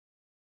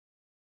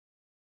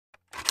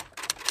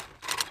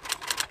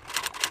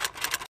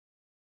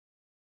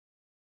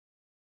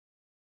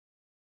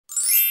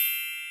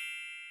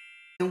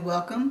And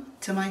welcome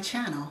to my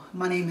channel.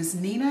 My name is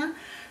Nina.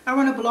 I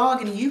run a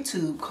blog and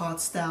YouTube called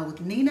Style with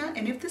Nina,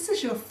 and if this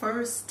is your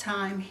first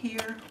time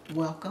here,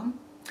 welcome.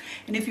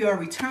 And if you are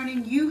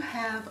returning, you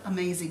have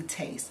amazing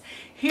taste.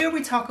 Here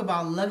we talk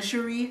about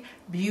luxury,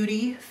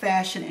 beauty,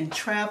 fashion, and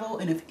travel.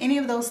 And if any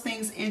of those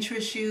things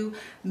interest you,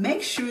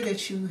 make sure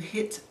that you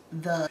hit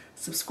the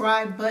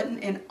subscribe button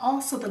and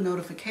also the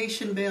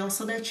notification bell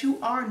so that you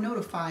are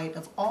notified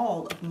of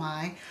all of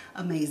my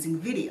amazing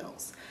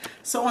videos.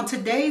 So on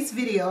today's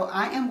video,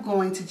 I am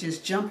going to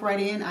just jump right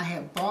in. I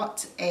have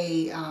bought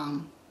a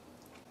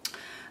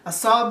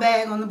saw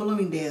bag on the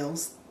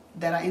Bloomingdale's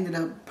that I ended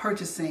up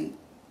purchasing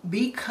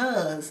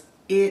because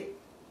it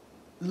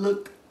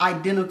looked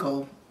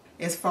identical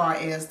as far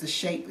as the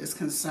shape is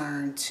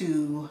concerned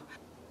to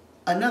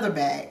another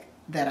bag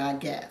that I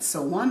got.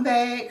 So one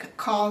bag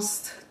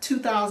cost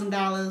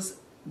 $2,000.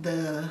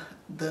 The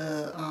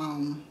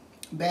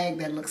bag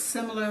that looks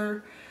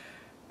similar,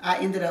 I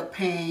ended up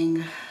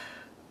paying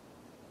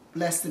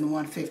less than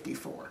 $150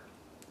 for.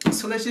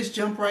 So let's just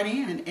jump right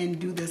in and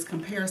do this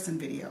comparison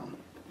video.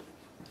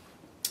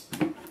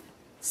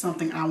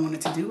 Something I wanted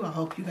to do. I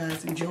hope you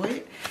guys enjoy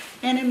it.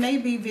 And it may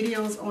be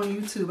videos on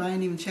YouTube. I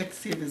didn't even check to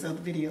see if there's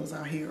other videos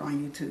out here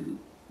on YouTube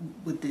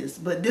with this.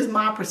 But this is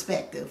my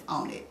perspective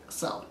on it.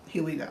 So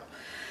here we go.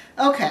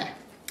 Okay.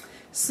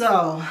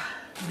 So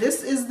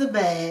this is the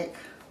bag.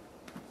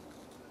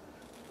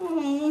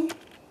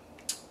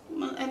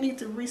 I need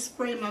to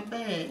respray my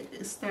bag.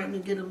 It's starting to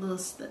get a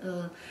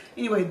little...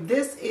 Anyway,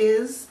 this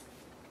is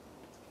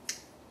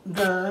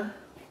the...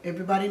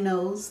 Everybody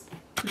knows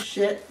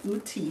Pochette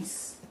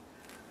Metis.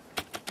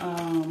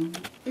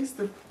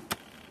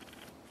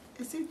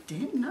 Is it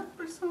denting up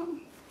or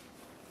something?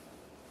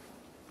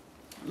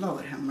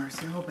 Lord have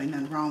mercy. I hope ain't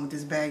nothing wrong with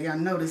this bag. Y'all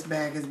know this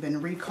bag has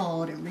been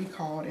recalled and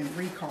recalled and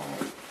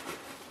recalled.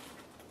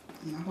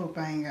 And I hope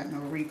I ain't got no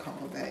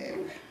recall bag.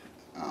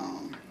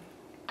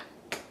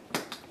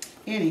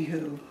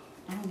 Anywho,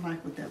 I don't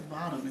like what that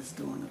bottom is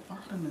doing. The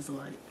bottom is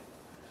like,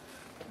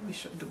 let me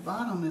show, the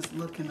bottom is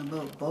looking a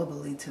little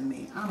bubbly to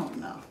me. I don't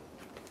know.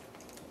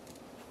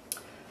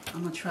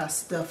 I'm gonna try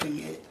stuffing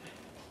it.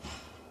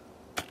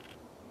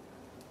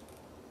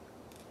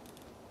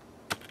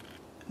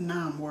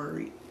 Now I'm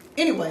worried.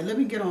 Anyway, let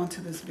me get on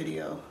to this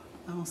video.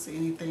 I don't see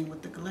anything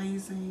with the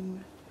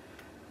glazing.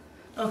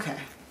 Okay,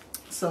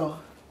 so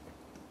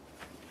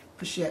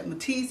Pochette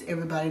Metis,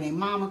 everybody named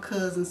mama,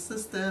 cousin,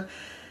 sister,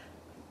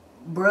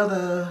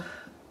 brother,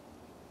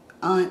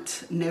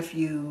 aunt,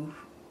 nephew,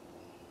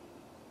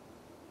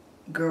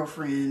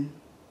 girlfriend,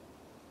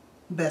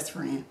 best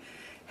friend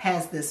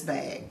has this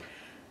bag.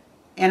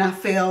 And I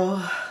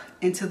fell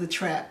into the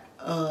trap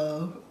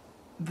of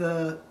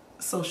the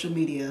social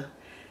media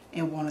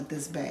and wanted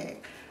this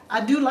bag.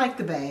 I do like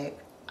the bag.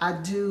 I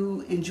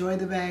do enjoy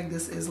the bag.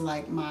 This is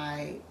like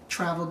my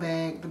travel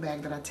bag, the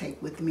bag that I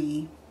take with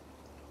me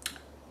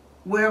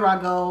wherever I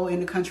go, in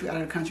the country, out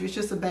of the country. It's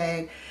just a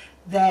bag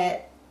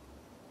that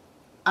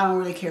I don't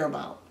really care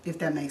about, if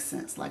that makes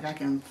sense. Like I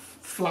can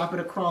flop it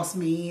across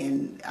me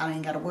and I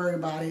ain't got to worry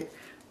about it.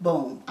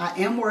 Boom.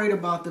 I am worried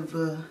about the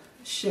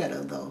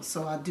Vachetta though,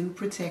 so I do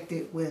protect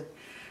it with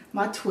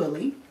my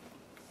Twilly.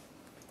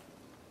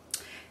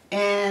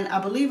 And I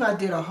believe I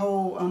did a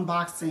whole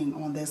unboxing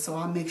on this, so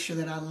I'll make sure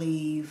that I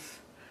leave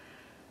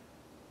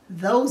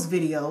those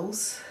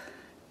videos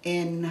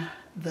in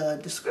the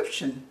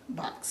description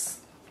box.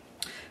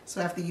 So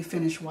after you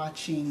finish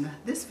watching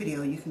this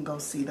video, you can go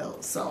see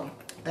those. So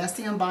that's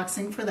the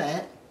unboxing for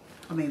that.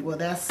 I mean, well,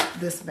 that's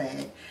this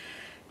bag.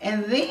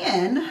 And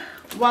then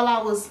while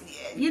I was,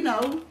 you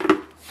know,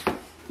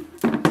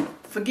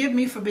 forgive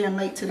me for being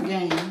late to the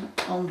game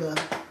on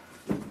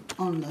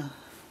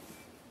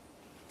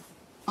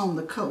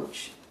the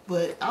Coach,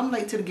 but I'm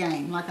late to the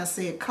game. Like I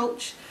said,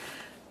 Coach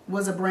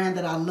was a brand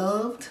that I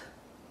loved.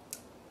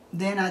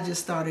 Then I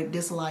just started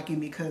disliking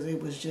because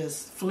it was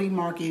just flea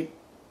market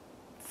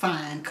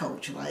fine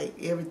Coach. Like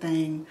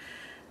everything,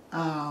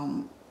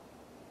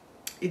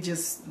 it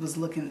just was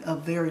looking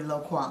of very low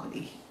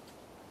quality.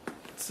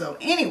 So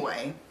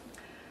anyway,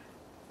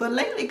 but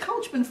lately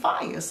Coach been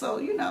fire, so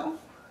you know.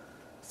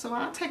 So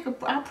I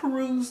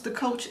peruse the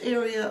Coach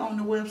area on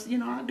the website. You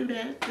know, I do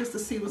that just to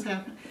see what's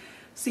happening,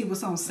 see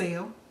what's on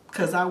sale.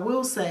 Because I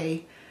will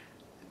say,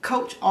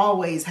 Coach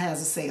always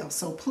has a sale.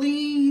 So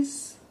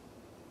please,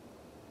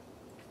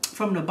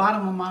 from the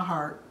bottom of my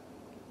heart,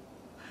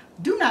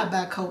 do not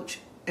buy Coach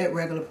at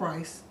regular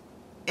price,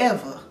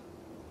 ever,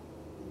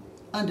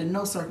 under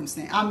no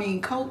circumstance. I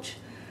mean, Coach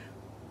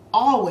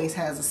always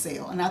has a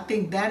sale, and I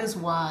think that is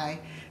why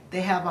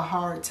they have a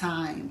hard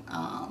time.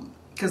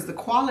 Because the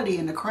quality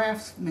and the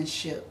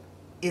craftsmanship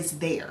is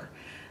there,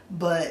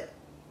 but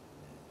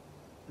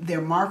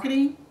their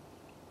marketing,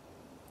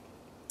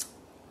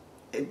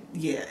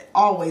 yeah,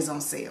 always on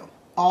sale,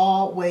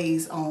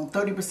 always on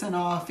 30%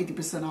 off,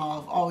 50%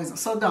 off, always on.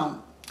 So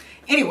don't.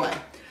 Anyway,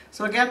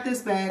 so I got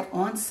this bag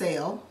on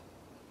sale,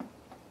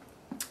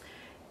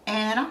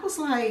 and I was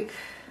like,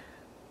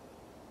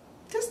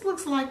 this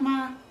looks like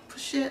my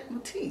Pochette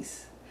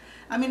Metis.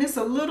 I mean, it's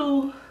a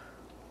little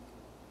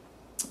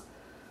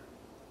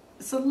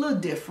it's a little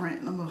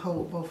different. I'm gonna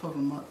hold both of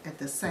them up at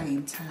the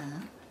same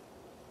time.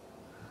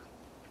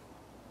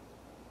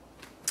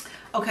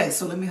 Okay,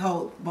 so let me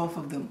hold both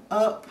of them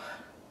up.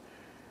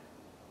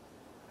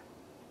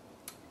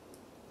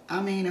 I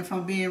mean, if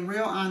I'm being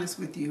real honest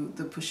with you,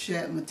 the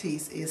Pochette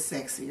Metis is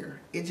sexier.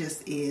 It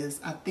just is.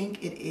 I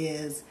think it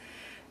is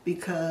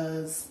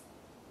because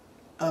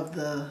of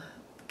the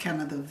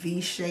kind of the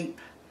V shape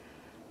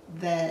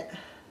that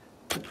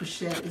the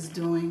Pochette is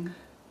doing.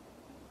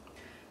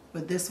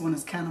 But this one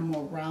is kind of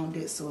more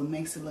rounded, so it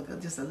makes it look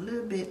just a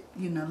little bit,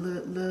 you know,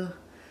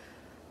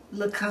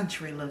 little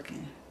country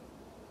looking.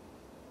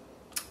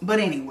 But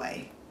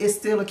anyway, it's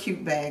still a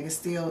cute bag. It's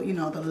still, you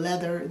know, the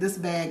leather. This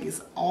bag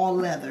is all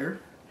leather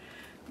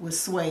with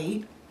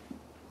suede.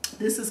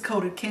 This is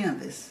coated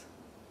canvas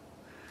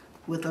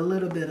with a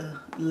little bit of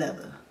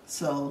leather.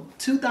 So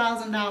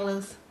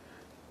 $2,000,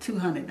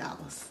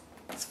 $200.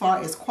 As far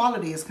as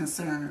quality is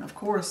concerned, of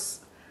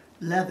course,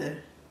 leather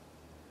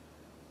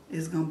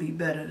is going to be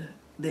better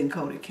than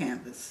coated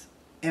canvas,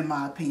 in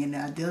my opinion.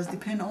 Now, it does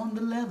depend on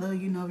the leather.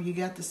 You know, you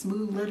got the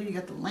smooth leather, you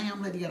got the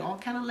lamb leather, you got all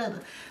kind of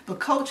leather. But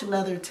Coach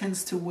leather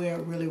tends to wear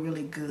really,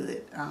 really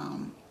good.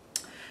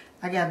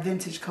 I got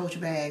vintage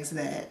Coach bags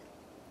that,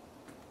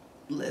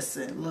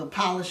 listen, a little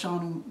polish on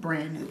them,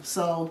 brand new.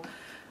 So,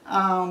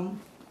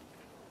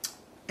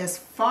 as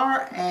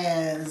far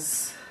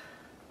as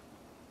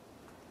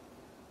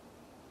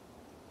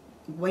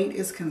weight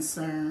is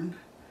concerned,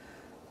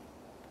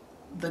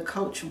 the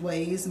Coach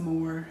weighs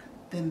more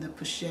than the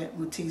Pochette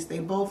Metis. They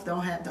both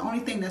don't have, the only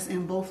thing that's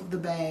in both of the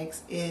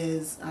bags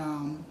is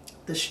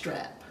the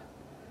strap.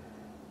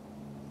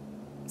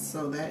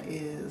 So that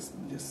is,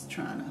 I'm just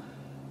trying to,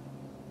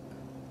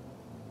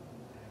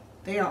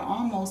 they are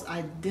almost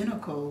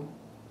identical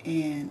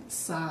in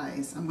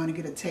size. I'm going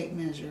to get a tape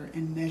measure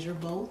and measure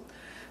both.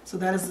 So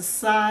that is the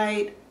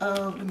side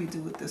of, let me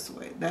do it this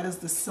way. That is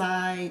the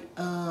side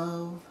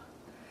of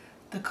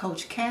the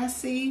Coach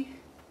Cassie,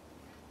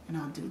 and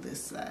I'll do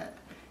this side.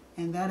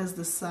 And that is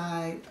the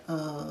side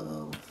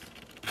of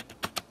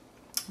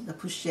the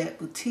Pochette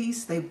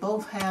Metis. They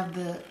both have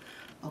the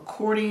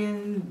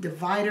accordion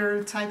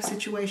divider type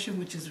situation,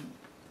 which is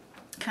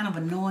kind of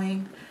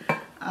annoying.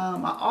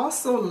 I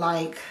also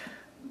like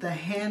the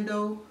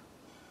handle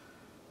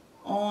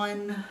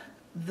on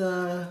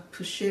the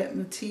Pochette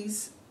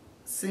Metis.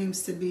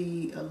 Seems to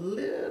be a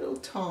little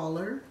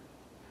taller,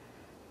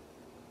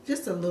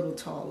 just a little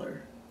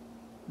taller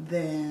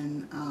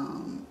than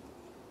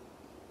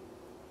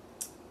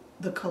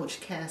the Coach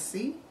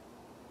Cassie.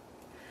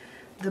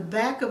 The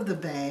back of the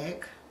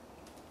bag,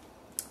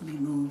 let me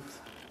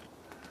move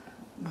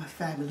my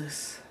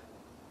fabulous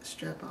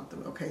strap out the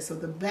way. Okay, so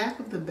the back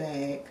of the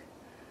bag,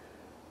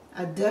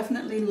 I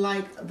definitely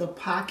like the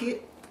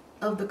pocket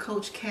of the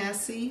Coach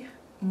Cassie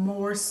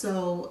more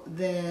so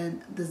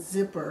than the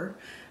zipper.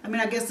 I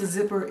mean, I guess the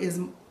zipper is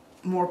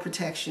more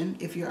protection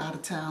if you're out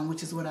of town,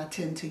 which is what I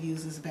tend to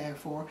use this bag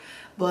for.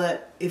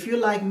 But if you're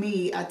like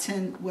me,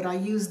 what I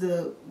use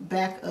the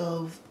back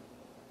of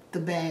the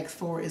bags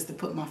for is to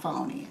put my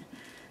phone in.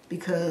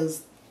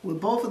 Because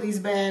with both of these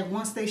bags,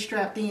 once they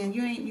strapped in,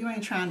 you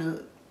ain't trying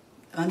to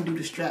undo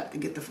the strap to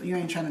get the, you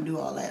ain't trying to do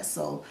all that.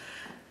 So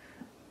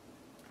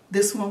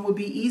this one would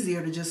be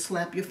easier to just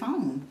slap your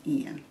phone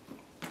in.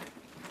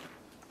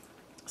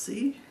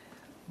 See?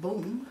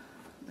 Boom.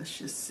 Let's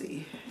just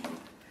see.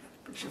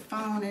 Put your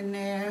phone in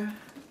there.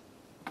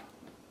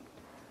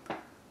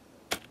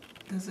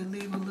 Does it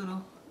leave a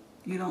little,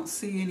 you don't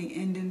see any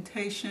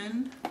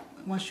indentation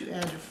once you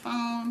add your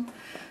phone.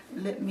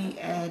 Let me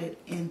add it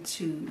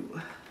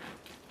into,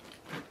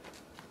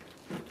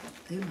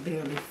 it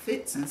barely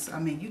fits, and so, I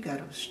mean, you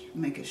gotta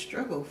make it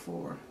struggle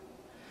for.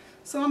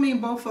 So I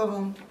mean, both of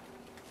them,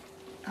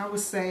 I would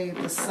say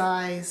the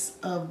size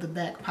of the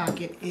back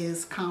pocket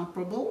is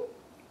comparable.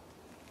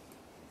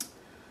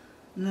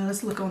 Now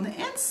let's look on the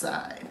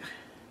inside.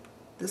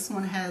 This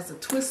one has a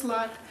twist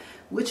lock,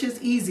 which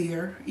is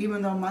easier,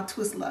 even though my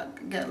twist lock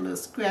got a little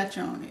scratch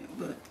on it,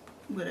 but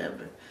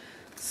whatever.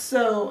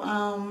 So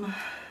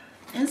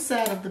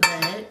inside of the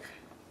bag,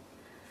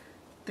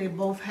 they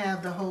both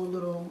have the whole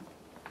little,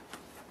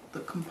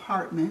 the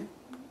compartment.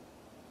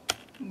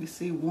 You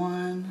see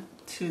 1,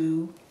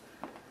 2,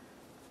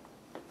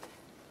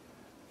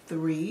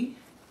 3.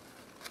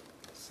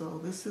 So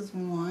this is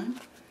 1.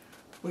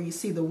 Where you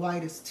see the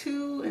white is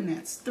 2, and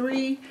that's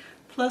 3.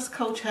 Plus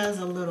Coach has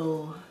a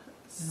little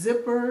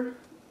zipper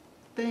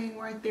thing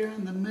right there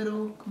in the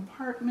middle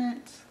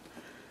compartment.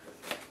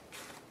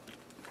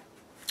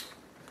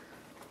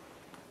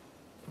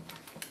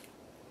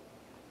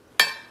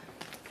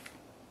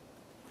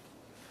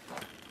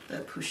 The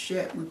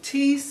Pochette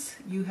Metis,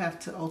 you have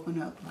to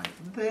open up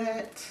like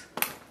that.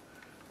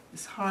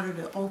 It's harder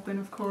to open,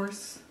 of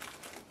course.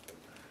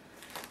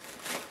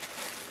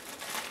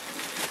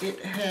 It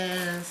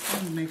has,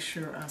 let me make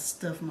sure I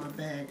stuff my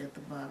bag at the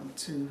bottom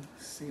too.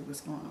 See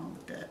what's going on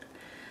with that.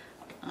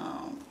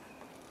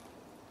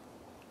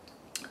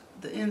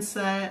 The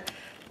inside,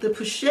 the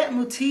Pochette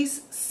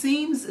Metis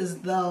seems as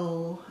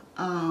though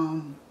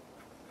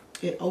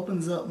it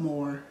opens up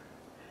more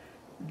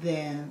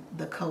than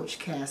the Coach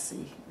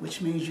Cassie,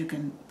 which means you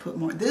can put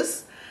more.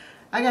 This,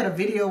 I got a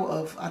video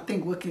of, I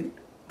think, what can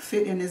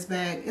fit in this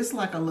bag. It's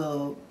like a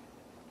little,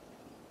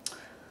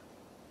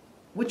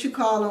 what you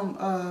call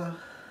them,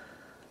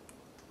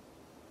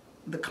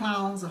 the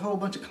clowns, a whole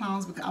bunch of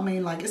clowns. I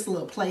mean, like, it's a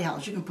little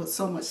playhouse. You can put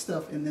so much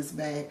stuff in this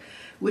bag,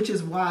 which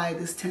is why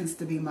this tends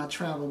to be my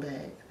travel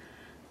bag.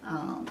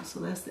 So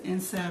that's the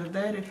inside of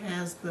that. It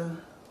has the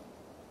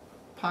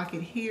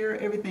pocket here.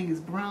 Everything is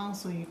brown,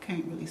 so you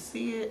can't really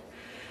see it.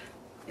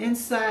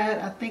 Inside,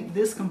 I think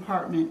this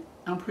compartment,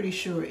 I'm pretty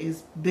sure,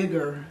 is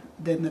bigger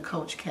than the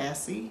Coach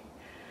Cassie.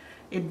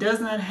 It does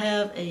not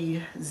have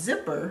a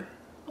zipper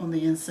on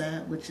the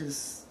inside, which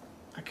is,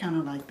 I kind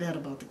of like that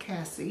about the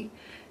Cassie.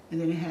 And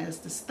then it has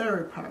this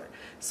third part.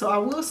 So I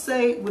will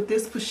say with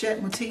this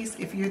Pochette Metis,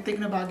 if you're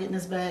thinking about getting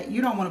this bag,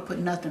 you don't want to put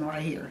nothing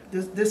right here.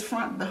 This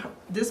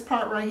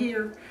part right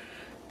here,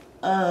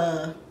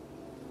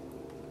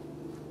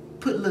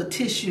 put a little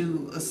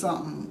tissue or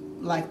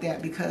something like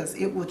that, because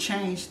it will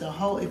change the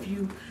whole. If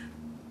you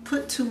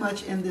put too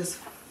much in this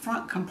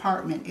front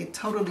compartment, it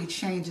totally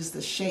changes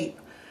the shape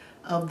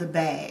of the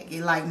bag.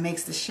 It like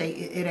makes the shape,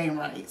 it ain't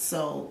right.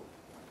 So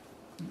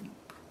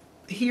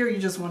here you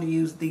just want to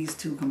use these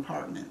two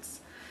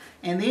compartments.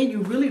 And then you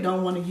really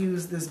don't want to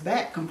use this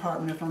back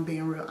compartment, if I'm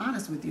being real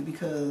honest with you,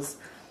 because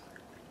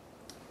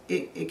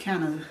it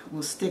kind of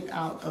will stick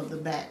out of the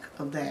back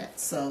of that.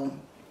 So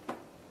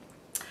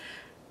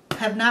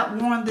have not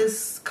worn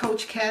this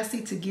Coach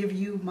Cassie to give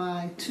you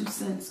my 2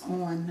 cents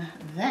on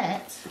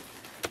that,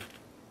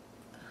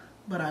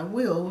 but I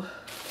will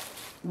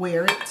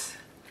wear it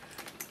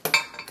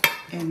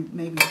and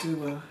maybe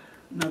do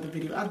another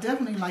video. I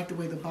definitely like the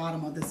way the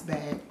bottom of this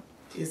bag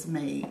is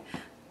made.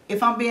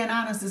 If I'm being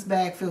honest, this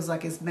bag feels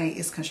like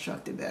it's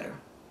constructed better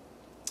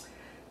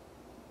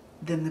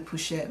than the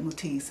Pochette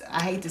Metis.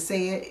 I hate to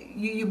say it,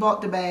 you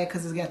bought the bag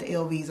because it's got the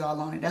LVs all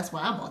on it. That's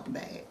why I bought the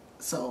bag.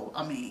 So,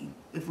 I mean,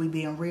 if we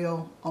being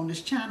real on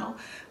this channel,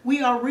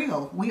 we are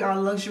real. We are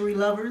luxury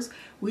lovers.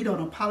 We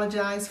don't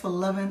apologize for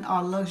loving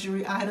our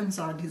luxury items,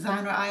 our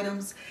designer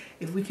items.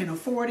 If we can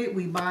afford it,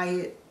 we buy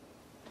it.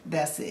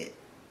 That's it.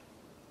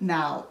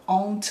 Now,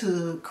 on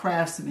to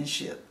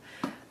craftsmanship.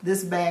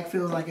 This bag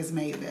feels like it's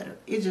made better.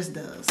 It just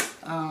does.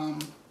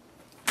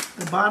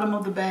 The bottom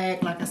of the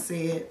bag, like I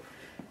said,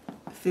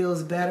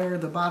 feels better.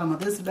 The bottom of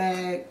this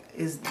bag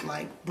is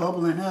like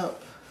bubbling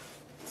up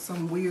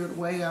some weird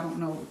way. I don't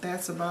know what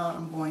that's about.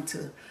 I'm going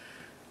to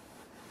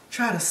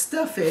try to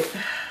stuff it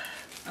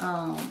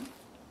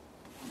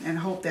and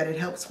hope that it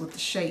helps with the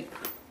shape.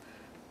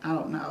 I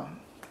don't know.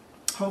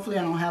 Hopefully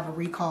I don't have a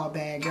recall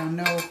bag. Y'all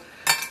know,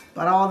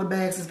 but all the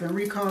bags has been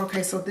recalled.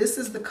 Okay, so this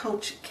is the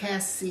Coach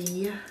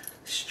Cassie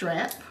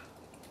strap.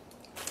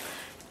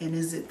 And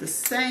is it the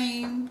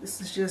same?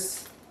 This is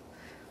just,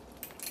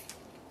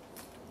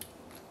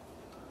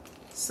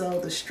 so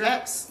the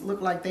straps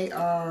look like they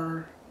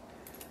are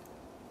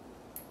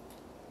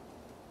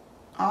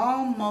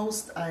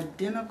almost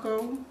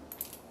identical.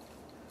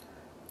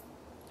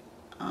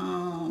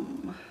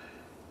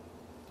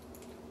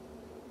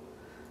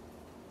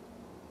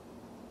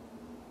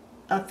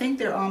 I think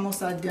they're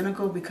almost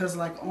identical because,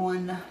 like,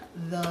 on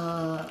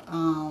the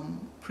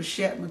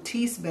Pochette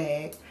Metis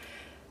bag,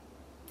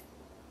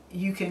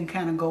 you can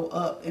kind of go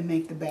up and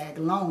make the bag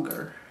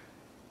longer.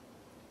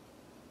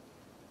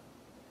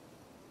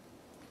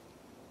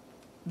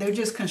 They're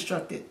just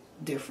constructed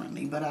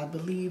differently, but I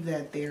believe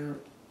that they're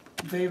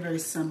very, very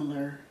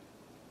similar.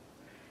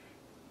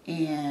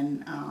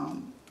 And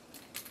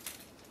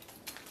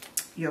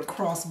your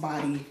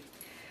crossbody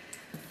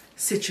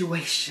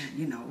situation,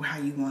 you know, how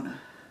you want to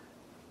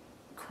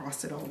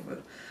cross it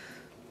over.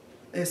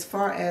 As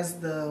far as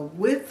the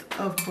width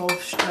of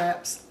both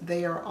straps,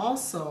 they are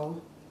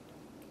also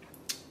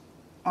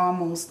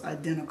almost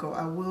identical.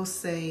 I will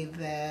say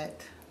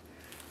that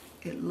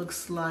it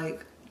looks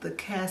like the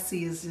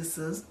Cassie is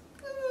just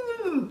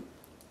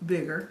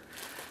bigger.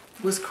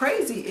 What's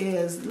crazy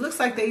is it looks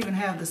like they even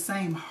have the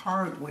same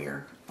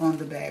hardware on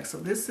the bag. So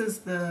this is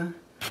the,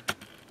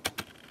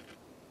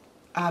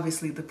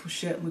 obviously, the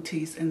Pochette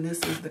Metis, and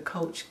this is the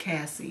Coach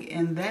Cassie,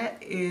 and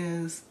that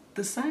is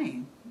the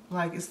same.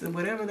 Like, it's the,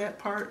 whatever that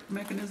part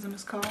mechanism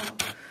is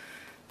called.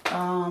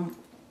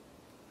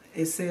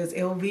 It says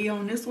LV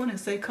on this one and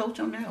say Coach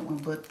on that one,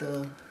 but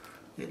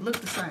it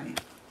looked the same.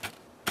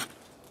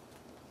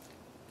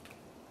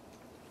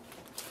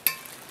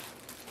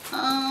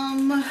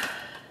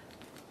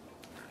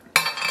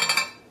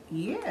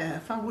 Yeah,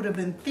 if I would have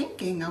been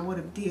thinking, I would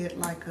have did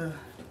like a,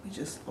 let me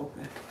just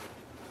open.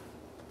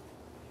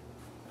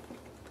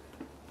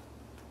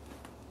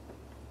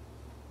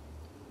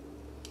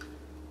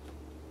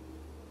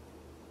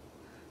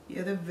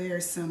 Yeah, they're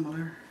very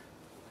similar.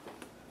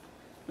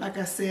 Like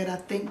I said, I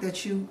think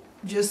that you,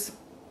 just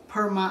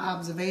per my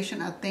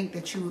observation, I think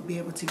that you would be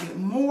able to get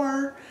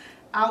more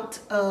out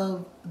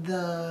of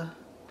the,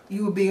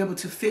 you would be able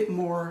to fit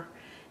more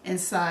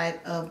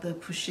inside of the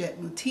Pochette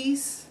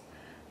Metis.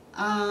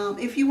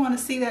 If you want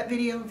to see that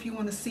video, if you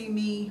want to see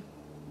me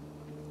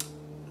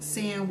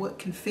seeing what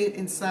can fit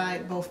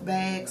inside both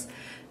bags,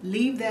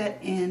 leave that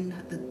in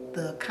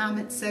the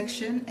comment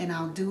section and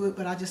I'll do it.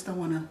 But I just don't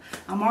want to,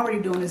 I'm already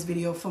doing this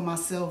video for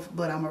myself,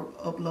 but I'm going to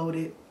upload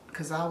it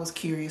because I was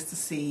curious to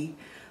see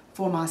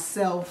for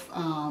myself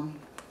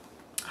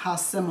how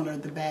similar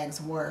the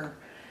bags were.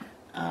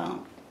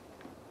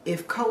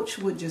 If Coach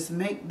would just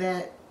make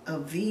that a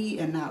V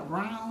and not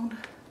round,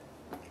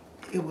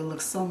 it would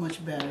look so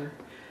much better.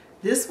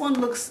 This one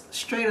looks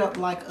straight up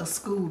like a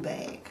school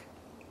bag,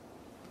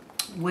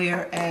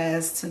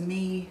 whereas to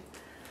me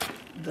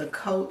the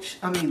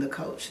Pochette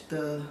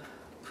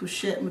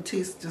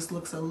Metis just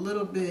looks a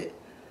little bit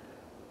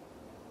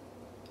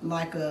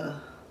like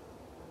a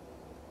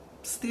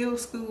still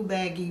school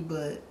baggy,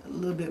 but a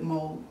little bit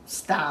more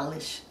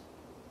stylish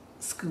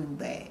school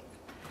bag.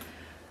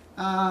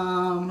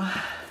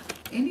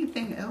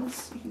 Anything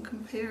else you can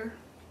compare?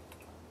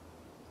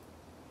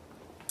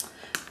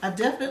 I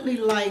definitely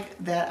like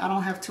that I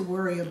don't have to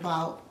worry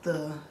about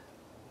the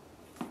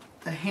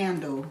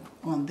handle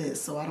on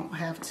this, so I don't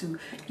have to.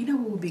 You know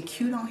what would be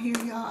cute on here,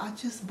 y'all? I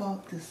just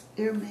bought this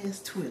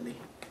Hermes Twilly.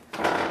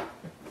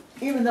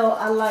 Even though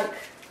I like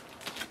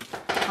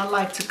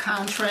to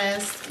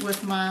contrast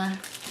with my,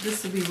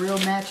 this would be real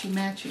matchy.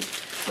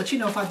 But you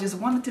know, if I just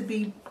wanted to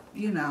be,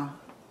 you know,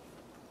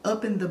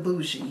 up in the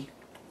bougie,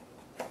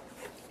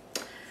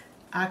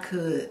 I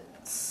could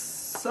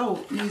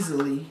so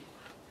easily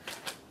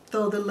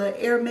throw the little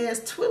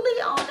Hermes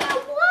Twilly on there.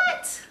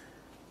 What?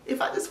 If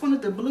I just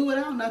wanted to blue it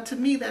out, now to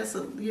me that's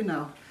a, you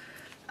know,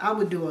 I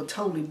would do a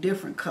totally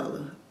different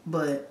color.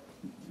 But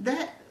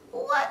that,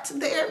 what?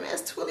 The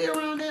Hermes Twilly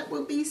around that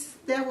would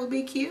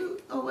be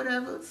cute or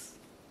whatever.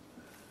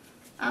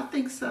 I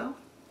think so.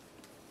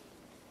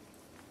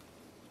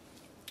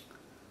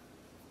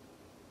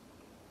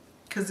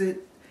 Cause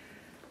it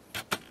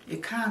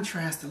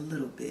contrasts a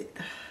little bit.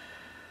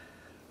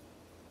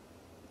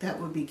 That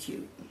would be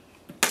cute.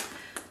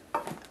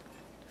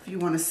 If you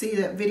want to see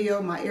that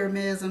video, my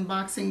Hermes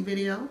unboxing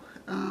video,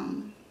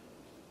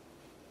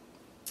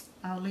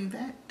 I'll leave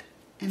that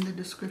in the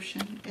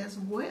description as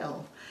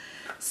well.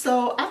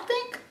 So I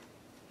think,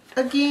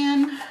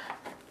 again,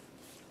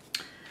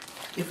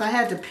 if I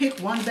had to pick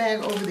one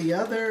bag over the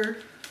other,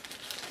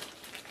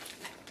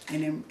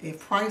 and if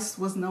price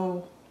was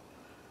no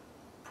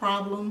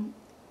problem,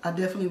 I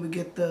definitely would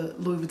get the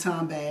Louis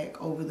Vuitton bag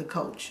over the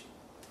Coach.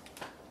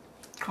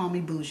 Call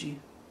me bougie,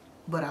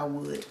 but I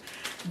would.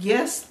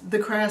 Yes, the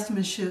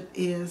craftsmanship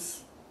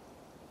is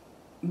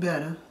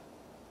better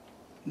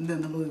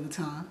than the Louis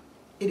Vuitton.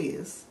 It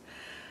is.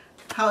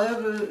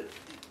 However,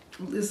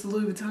 it's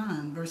Louis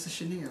Vuitton versus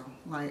Chanel.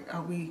 Like,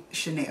 are we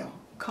Chanel?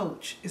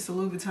 Coach. It's a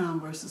Louis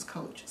Vuitton versus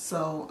Coach.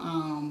 So,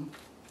 I'm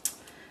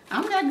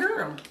that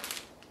girl.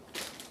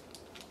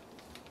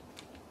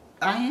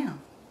 I am.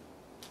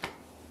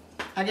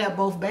 I got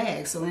both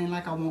bags, so it ain't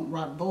like I won't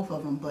rock both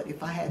of them. But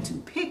if I had to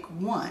pick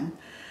one,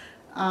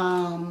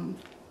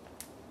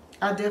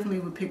 I definitely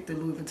would pick the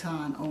Louis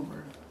Vuitton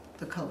over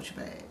the Coach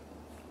bag.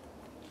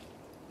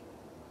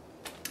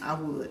 I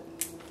would.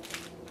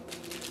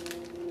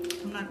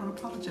 I'm not going to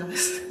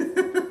apologize.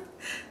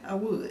 I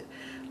would.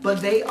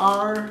 But they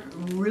are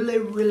really,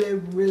 really,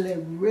 really,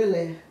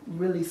 really,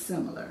 really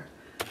similar.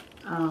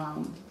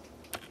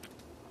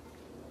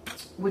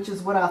 Which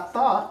is what I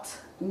thought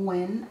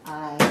when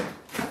I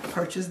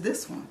purchased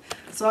this one.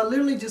 So I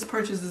literally just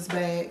purchased this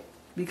bag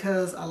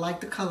because I like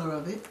the color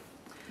of it.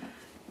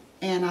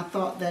 And I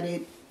thought that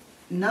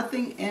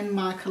nothing in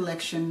my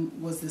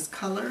collection was this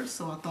color,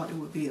 so I thought it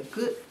would be a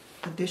good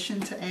addition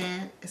to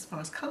add as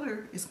far as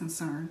color is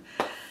concerned.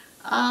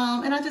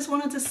 And I just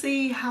wanted to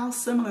see how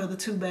similar the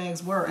two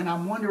bags were, and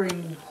I'm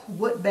wondering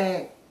what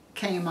bag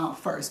came out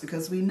first,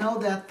 because we know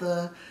that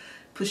the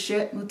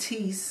Pochette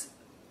Metis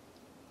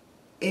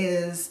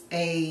is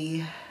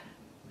a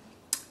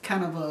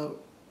kind of a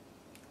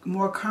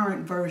more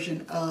current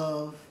version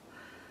of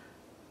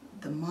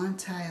the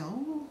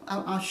Montaille.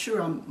 I'm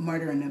sure I'm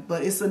murdering it,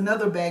 but it's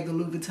another bag that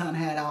Louis Vuitton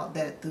had out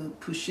that the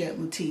Pochette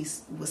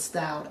Metis was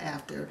styled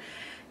after.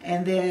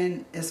 And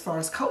then as far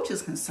as Coach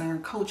is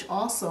concerned, Coach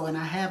also, and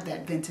I have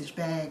that vintage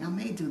bag. I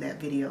may do that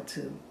video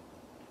too.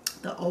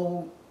 The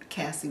old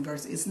Cassie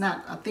version. It's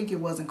not, I think it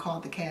wasn't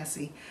called the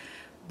Cassie,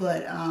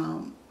 but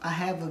I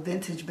have a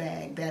vintage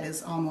bag that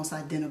is almost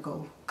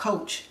identical.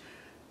 Coach.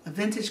 A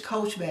vintage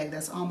Coach bag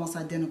that's almost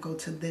identical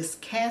to this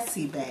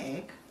Cassie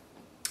bag.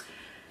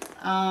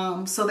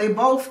 So they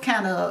both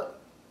kind of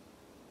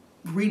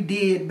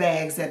redid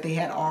bags that they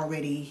had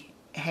already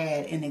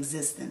had in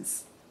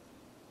existence.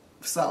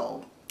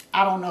 So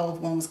I don't know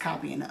if one was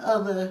copying the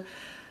other.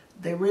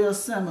 They're real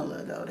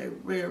similar though. They're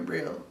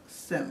real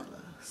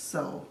similar.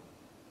 So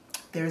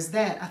there's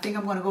that. I think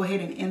I'm going to go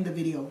ahead and end the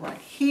video right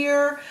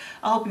here.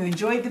 I hope you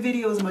enjoyed the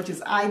video as much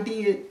as I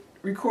did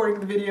recording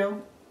the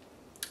video.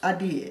 I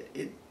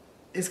did.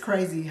 It's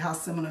crazy how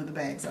similar the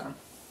bags are.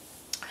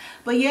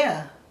 But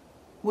yeah,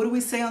 what do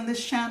we say on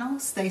this channel?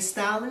 Stay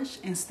stylish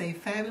and stay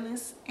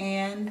fabulous.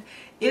 And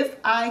if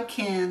I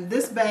can,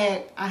 this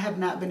bag I have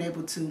not been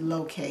able to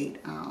locate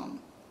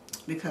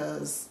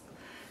because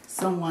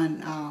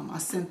someone, I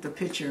sent the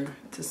picture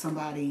to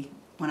somebody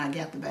when I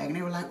got the bag, and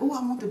they were like, oh,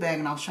 I want the bag,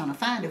 and I was trying to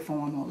find it for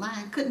them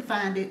online, couldn't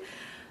find it.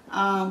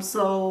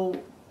 So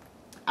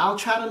I'll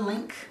try to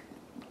link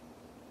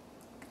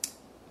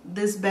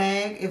this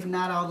bag. If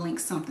not, I'll link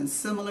something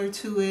similar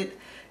to it.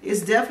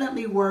 It's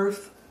definitely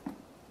worth,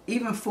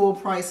 even full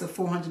price of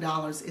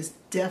 $400 is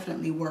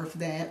definitely worth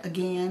that.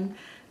 Again,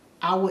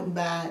 I wouldn't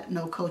buy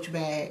no Coach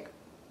bag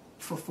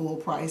for full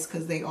price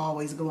because they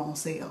always go on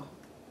sale.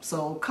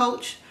 So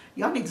Coach,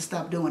 y'all need to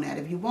stop doing that.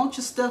 If you want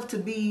your stuff to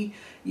be,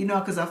 you know,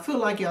 because I feel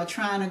like y'all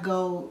trying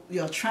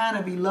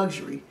to be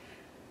luxury,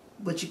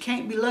 but you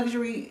can't be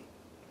luxury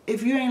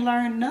if you ain't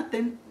learned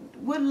nothing.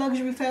 What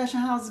luxury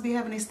fashion houses be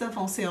having their stuff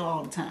on sale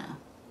all the time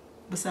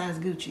besides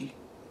Gucci?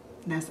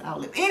 And that's the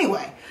outlet.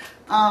 Anyway,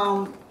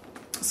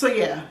 so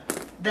yeah,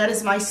 that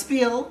is my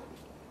spiel.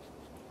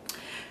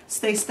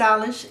 Stay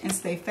stylish and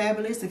stay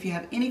fabulous. If you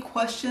have any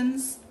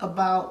questions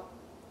about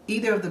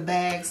either of the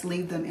bags,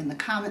 leave them in the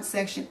comment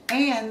section.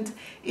 And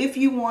if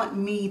you want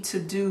me to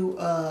do,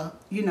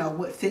 you know,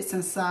 what fits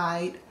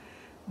inside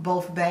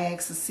both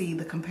bags to see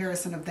the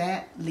comparison of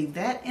that, leave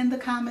that in the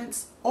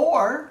comments.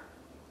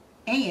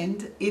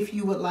 And if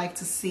you would like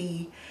to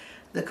see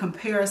the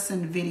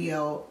comparison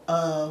video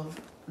of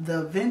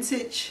the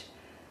vintage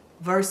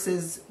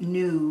versus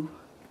new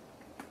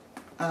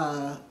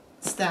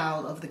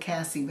style of the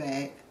Cassie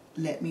bag,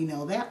 let me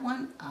know that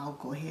one. I'll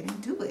go ahead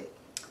and do it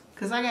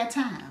because I got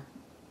time,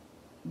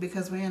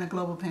 because we're in a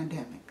global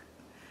pandemic.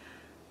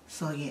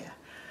 So yeah,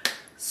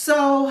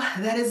 so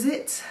that is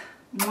it.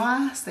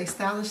 Mwah. Stay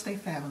stylish, stay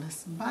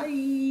fabulous.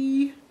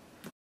 Bye.